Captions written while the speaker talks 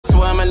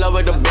in love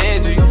with the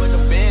Benji.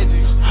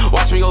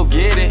 Watch me go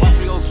get it.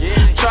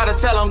 Try to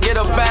tell them get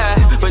a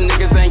bag, but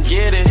niggas ain't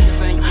get it.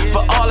 For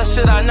all the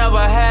shit I never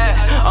had,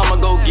 I'ma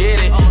go get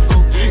it.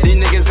 These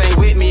niggas ain't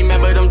with me.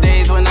 Remember them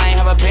days when I ain't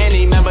have a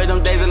penny. Remember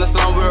them days in the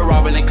slum we were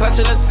robbing and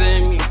clutching the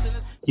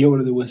semis. Yo,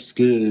 what's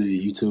good,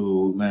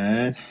 YouTube,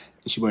 man?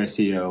 It's your boy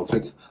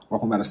CEO.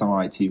 Welcome back to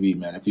StonerLife TV,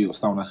 man. If you're a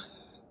stoner,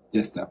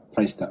 just the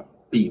place to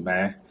be,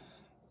 man.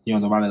 You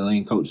don't know my little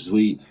lean coach is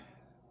weak.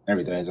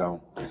 Everything's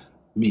on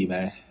me,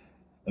 man.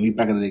 And we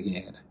back at it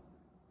again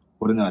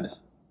with another.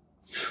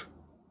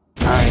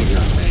 I ain't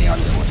gonna man, y'all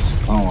know what's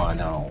going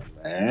on,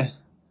 man.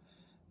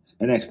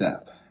 And next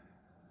up,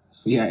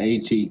 we got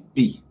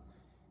AGB,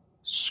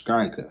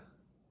 Strika,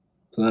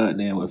 plugged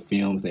in with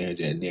Fumez The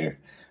Engineer,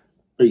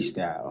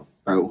 freestyle,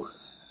 bro.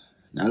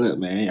 Now look,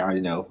 man, you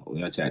already know,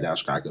 we done checked out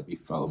Strika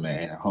before,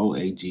 man. The whole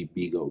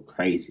AGB go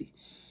crazy.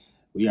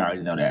 We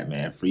already know that,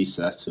 man. Free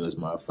sus to his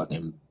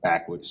motherfucking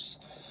backwards.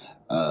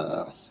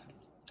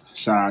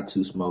 Shout out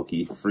to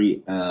Smokey.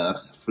 Free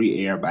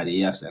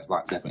everybody else that's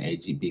locked up in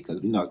AGB, because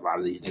we know a lot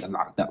of these niggas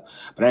locked up.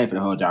 But that ain't for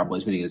the whole job,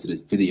 boys. If you get into this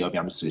video, if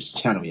y'all new to this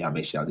channel, y'all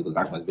make sure y'all leave a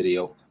like on this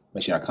video.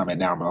 Make sure y'all comment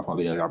down below my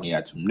video y'all may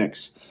add to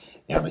next.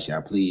 Y'all make sure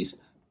y'all please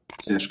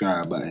hit the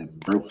subscribe button,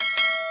 bro.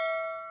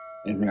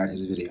 And bring out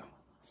this video.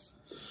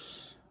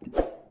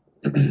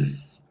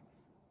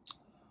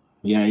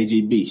 We got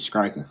AGB,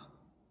 Strika,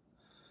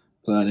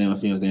 plugged in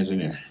with Fumez The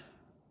Engineer.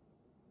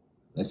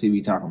 Let's see what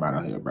we talking about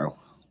out here, bro.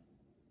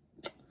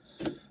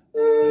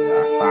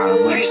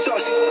 Free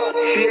sauce,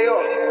 free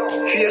AR,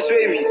 free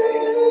SWAV,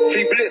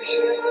 free Blitz,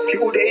 free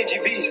all the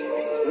AGBs,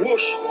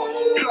 Whoosh,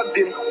 plugged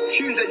in,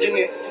 Fumez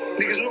Engineer,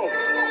 niggas know.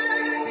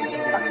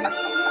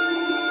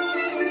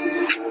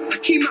 I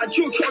came out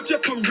Joe, charge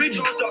up, I'm ready.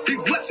 Big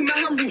wax in my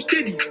hand, roll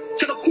steady.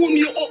 Tryna call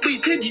me an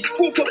always heady.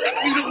 4 pop,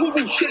 with a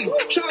hobo shelly.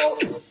 Shout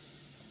out.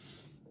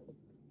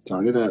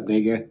 Turn it up,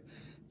 nigga.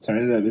 Turn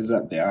it up. It's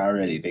up there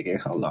already, nigga.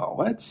 Hold on,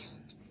 what?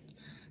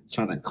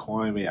 Trying to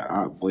corn me an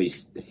out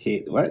voice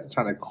hit. What?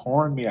 Trying to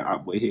corn me an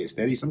out voice hit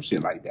steady? Some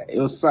shit like that. It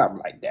was something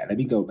like that. Let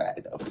me go back,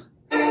 though.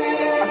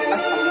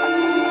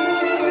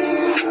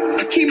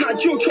 I came out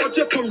Joe, charge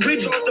up, I'm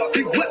ready.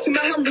 Big wax in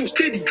my hand, roll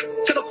steady.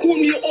 Tryna call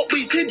me an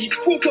always heady.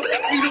 4 pop,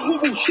 with a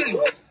hobo shelly.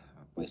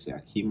 Let's see. I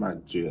keep my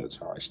drill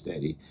charge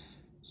steady.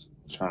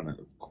 Trying to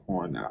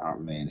corn the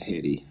out man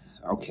heady.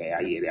 Okay,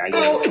 I get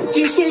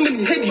it. So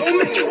many headies.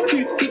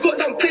 We got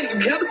down plenty.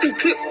 We had a full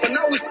clip, but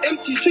now it's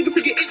empty. Trigger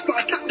figure inch, but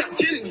I tap that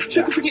gently.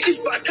 Trigger figure inch,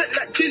 but I tap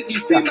that gently.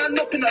 3 man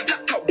up in a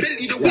black out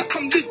belly. The whip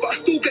come this, but I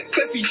still get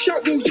crappy. Shout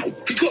out, you.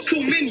 We got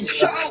so many.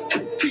 Shout out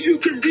to you,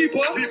 can Reaper.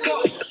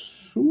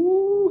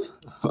 Ooh,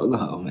 hold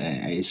on,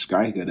 man. Hey,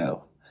 Strika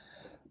though.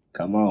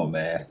 Come on,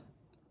 man.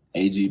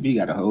 AGB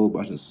got a whole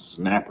bunch of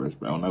snappers,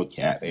 bro. No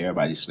cap.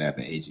 Everybody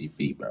snapping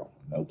AGB, bro.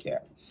 No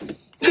cap.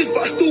 This, but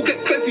I still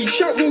get crappy.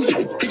 Shout out,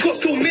 you. We got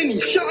so many.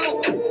 Shout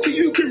out to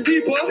you, can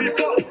Reaper.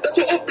 That's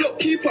an up block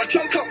keeper.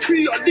 Jump out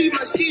pre, I leave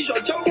my seizure.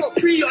 Jump out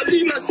pre, I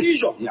leave my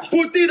seizure.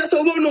 All day, that's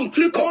a well-known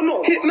clicker.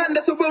 Hit man,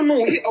 that's a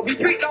well-known hitter. We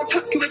break down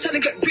packs, cause we're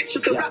trying to get rich.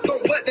 If the rap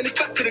don't work, then it's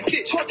back to the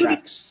kitchen.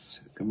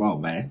 Come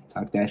on, man.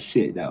 Talk that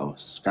shit, though.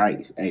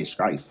 Strike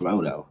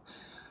flow, though.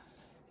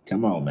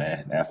 Come on,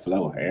 man. That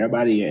flow.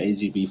 Everybody at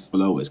AGB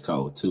flow is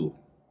cold, too.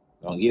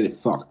 Don't get it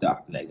fucked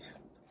up, nigga.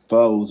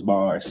 Flows,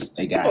 bars,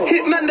 they got it.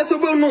 Hit man, that's a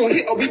well-known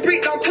hitter. We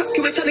break down packs, cause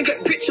we're trying to get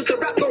rich. If the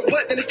rap don't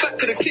work, then it's back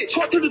to the kitchen.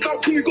 Chart to the down,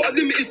 we got a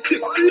limited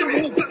sticks. Some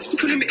whole batch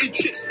took a limited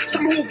trips.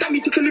 Some whole gammy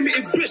took a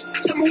limited risk.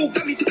 Some whole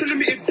gammy took a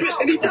limited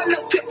risk. Anytime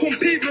that step on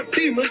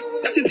pavement,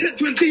 that's intent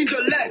to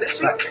endanger life.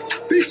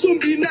 Big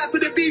zombie knife for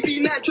the baby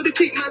knife. Try to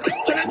take man,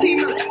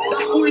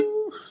 that's always.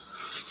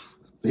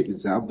 Big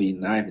zombie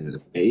knife and the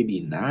baby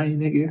nine,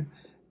 nigga?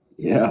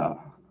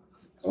 Yeah.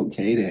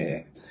 Okay,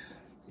 then.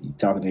 You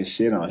talking this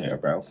shit on here,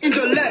 bro. Big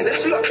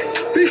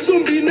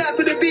zombie knife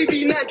for the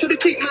baby knife. Try to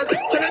take man,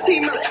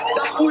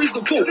 that's always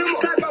the goal.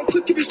 Slide down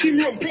quick if you see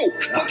me on bro.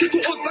 Bucket to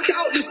off, back it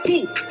out, let's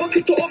go.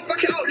 Bucket to off,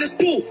 back it out, let's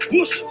go.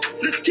 Whoosh,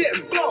 let's get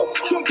him.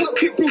 Jump out,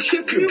 quick bro,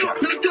 shipping. Now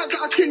time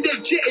got a 10-day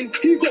jetting.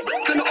 He got,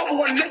 then the other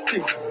one left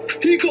him.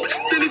 He got,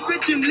 then his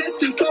bedroom left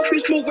him.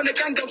 Starfish mode when the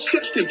gang got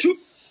stretched him.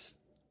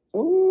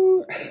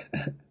 Ooh.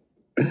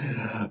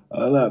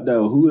 Hold up,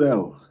 though. Who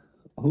though?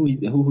 Who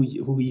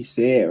he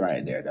said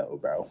right there though,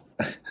 bro?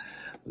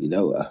 We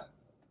know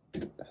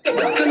Then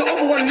the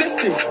other one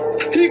left him.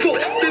 He got,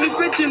 then his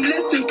bedroom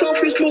left him.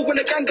 Starfish mode when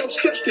the gang got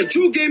stretched him.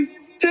 Drew game,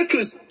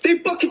 takers, they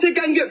bucket the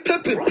gang get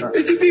peppered.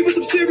 AGB with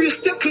some serious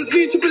steppers.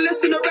 Me to be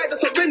less in the right,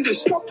 that's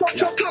horrendous.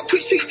 Chop out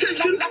quick street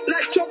tension,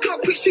 like chop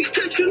out quick street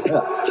tension.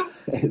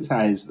 It's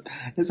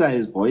how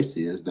his voice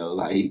is though.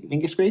 Like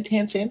nigga straight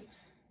tension.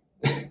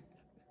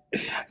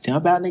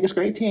 Jump out, nigga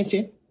straight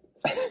tension.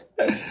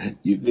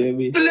 You feel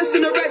me?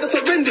 Listen, the right, that's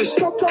horrendous.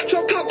 Chop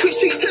out quick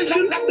street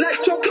tension,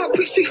 like chop out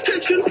quick street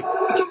tension.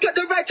 Chop at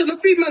the right to the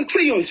 3-man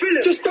crayons.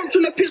 Just jumped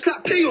on the pitch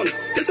like play on.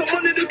 There's a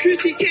one of the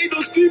QCK,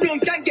 don't scream on,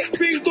 gang get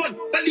craved on.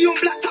 Belly on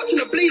black touch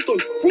and a blaze on.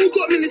 Who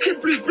got him in his head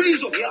for his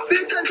brains off?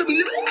 Bare times that we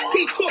live,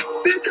 take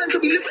off. Bare times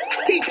that we live,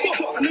 take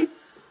off. And then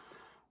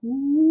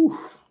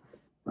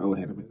Bro,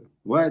 hit him in the,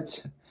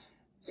 what?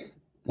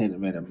 Hit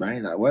him in the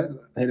brain, like what?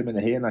 Hit him in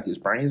the head, knock his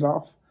brains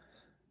off?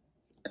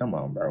 Come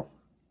on, bro.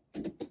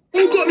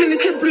 Who got him in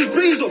his head, blew his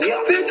brains off?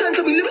 Bare times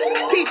that we live,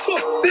 take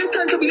off. Bare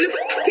times that we live,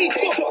 take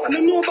off. I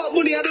don't know about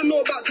money, I don't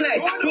know about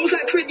Clyde. Those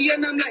like Freddy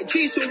and I'm like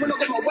Jason. When I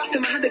got my whack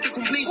in my hand, I get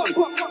complacent.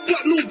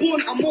 But no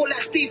born, I'm more like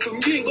Stephen.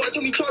 You ain't gotta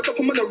tell me charge up,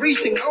 I'm on a race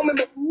thing. I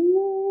remember.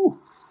 Ooh.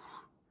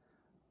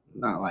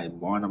 Not like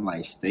born, I'm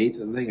like states,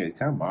 nigga.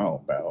 Come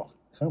on, bro.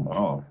 Come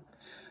on.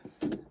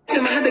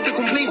 In my hand, I get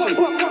complacent.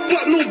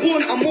 But no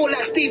born, I'm more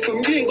like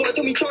Stephen. You ain't gotta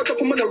tell me charge up,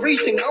 I'm on a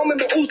race thing. I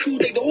remember old school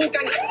days, the whole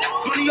gang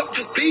running up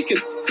just bacon.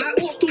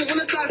 Like all don't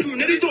wanna slide through,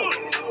 no they don't.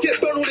 Get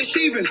burned all they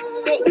shaving.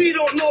 But we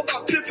don't know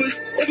about clippers.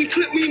 Or we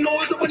clip me,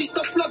 know it's when he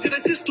stuff plugged in the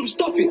system,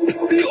 stuff it.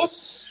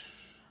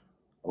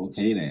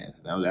 Okay then.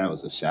 No, that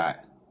was a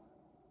shot.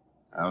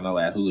 I don't know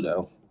at who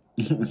though.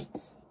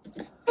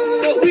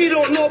 But we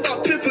don't know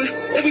about clippers.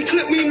 Or we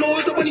clip me, know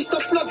it's when he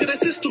stuff plugged in the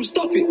system,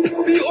 stuff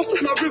it. Be off,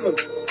 that's my rhythm.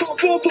 Can't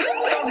fall up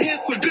down here's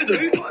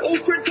forbidden.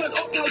 Old friend turned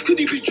up, how could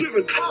he be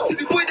driven?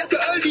 City boy, that's an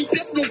early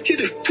death, no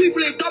kidding.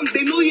 People ain't dumb,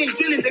 they know he ain't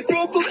drilling. They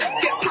throw up,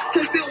 get packed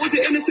and say it was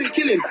an innocent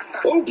killing.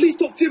 Oh, please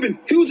stop fibbing.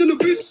 He was in the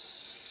booth.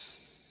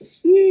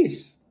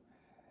 Jeez.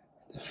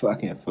 The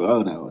fucking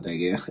flow though,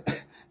 nigga.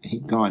 He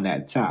going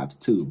at tops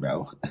too,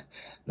 bro.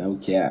 No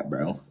cap,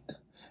 bro.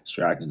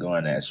 Strika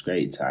going at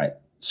straight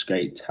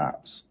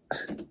tops.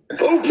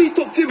 Oh, please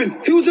stop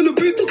fibbing. He was in the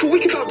booth, took a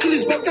wick about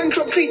drillings, but gang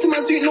drop straight to my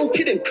tweet, no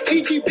kidding.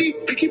 AGB,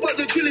 we keep up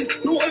the drillings,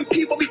 no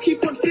MP, but we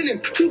keep on sinning.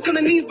 Two kind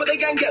of knees, but they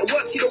gang get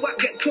worky, the whack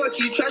get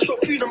turkey. Try shop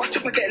food, on my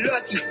strip, I get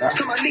lurky.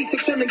 Time my late to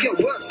turn and get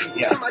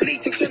worky. Time my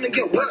late to turn and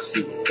get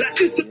worky. Like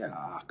this.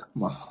 Yeah,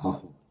 come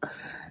on.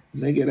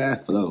 Nigga,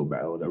 that flow,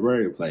 bro. The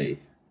wordplay.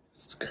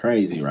 It's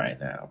crazy right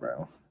now,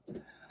 bro.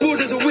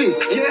 Borders away,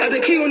 and the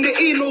K on the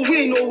A, no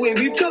way, no way.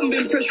 We've done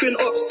been pressuring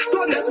ups.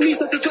 That's me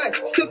satisfied,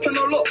 stepping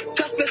a lot.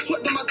 That's best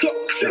sweat on my top.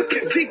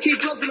 ZK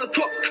gloves on the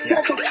top.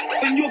 Fuck up,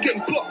 and you're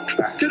getting got.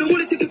 They don't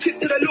want to take a trip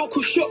to the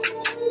local shop.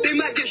 They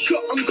might get shot.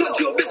 I'm got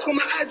to your bits with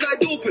my eyes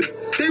wide open.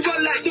 They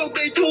run like dog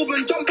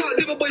Beethoven, jump out,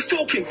 live a boy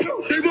soaking.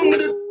 They run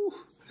with the.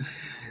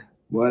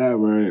 Boy, that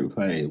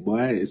wordplay,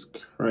 boy, it's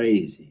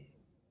crazy.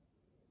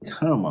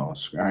 Come on,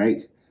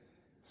 Strike.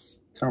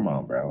 Come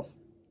on, bro.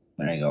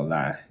 I ain't gonna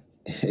lie.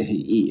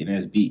 He eating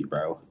his beat,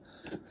 bro.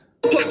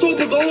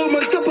 October, go home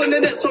and tap on the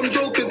net, some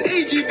jokers.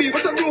 AGB,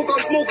 but I'm real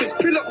gun smokers.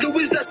 Fill up the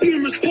whiz, that's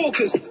numerous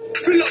pokers.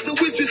 Fill up the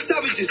whiz with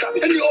savages.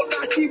 Any old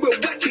I see, we're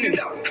whacking him.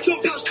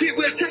 Jump out straight,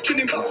 we're attacking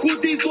him.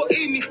 Good days got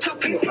aim, he's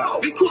tapping him.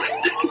 Because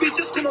lucky we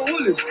just gonna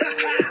hold him.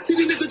 See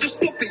the nigga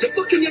just stop it. You're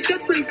fucking your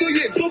dead friends, go,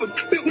 you ain't bothered.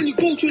 Bet when you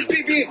go to his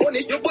baby, ain't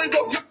honest. Your boy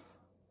got.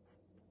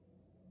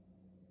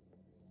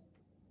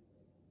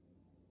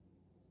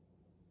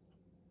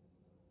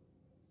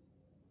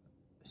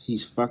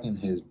 He's fucking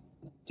his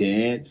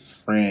dead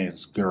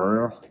friend's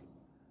girl.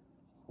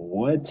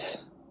 What? See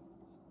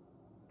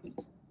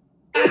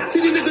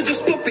the nigga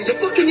just stop it. You're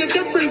fucking your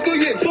dead friends, go,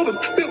 you ain't bothered.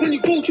 Bet when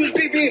you go to his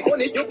baby, ain't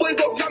honest. Your boy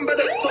got ran by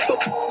the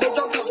top. No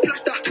jump out, splash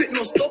that pit,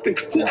 no stopping.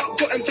 Caught up,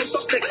 got him to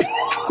suspect.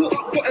 Caught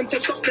up, got him to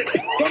suspect.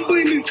 Young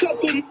boy moved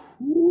shotgun.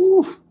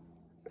 Woo.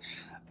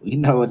 We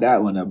know what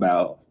that one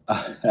about.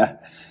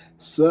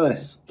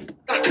 Sus.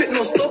 That pit,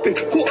 no stopping.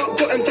 Caught up,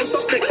 got him to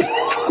suspect.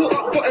 Caught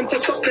up, got him to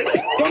suspect.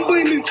 Young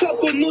boy moved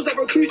shotgun, knows I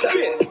recruit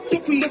that.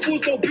 Top him the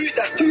fools, go boot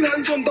that. 2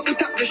 hands on, double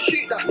tap, just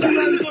shoot that. 2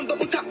 hands on,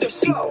 double tap,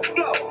 just shoot.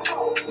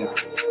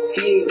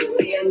 Fumez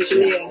The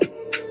Engineer.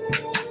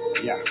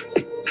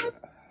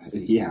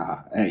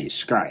 Yeah. Hey,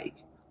 Strike.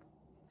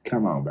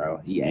 Come on, bro.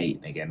 He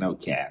ate, nigga. No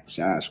cap.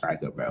 Shout out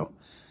Strika, bro.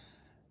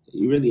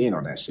 You really ain't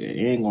on that shit.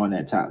 You ain't going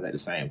that top at the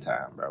same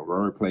time, bro.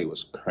 Wordplay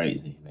was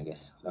crazy, nigga.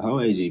 The whole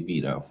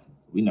AGB, though.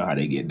 We know how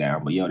they get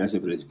down. But, yo, that's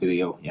it for this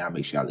video. Yeah,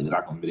 make sure y'all leave a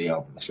like on the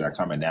video. Make sure y'all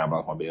comment down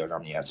below on the video.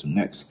 I'm going to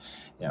next.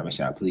 Yeah, make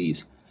sure y'all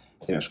please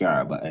hit the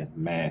subscribe button.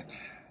 Man,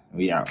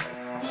 we out.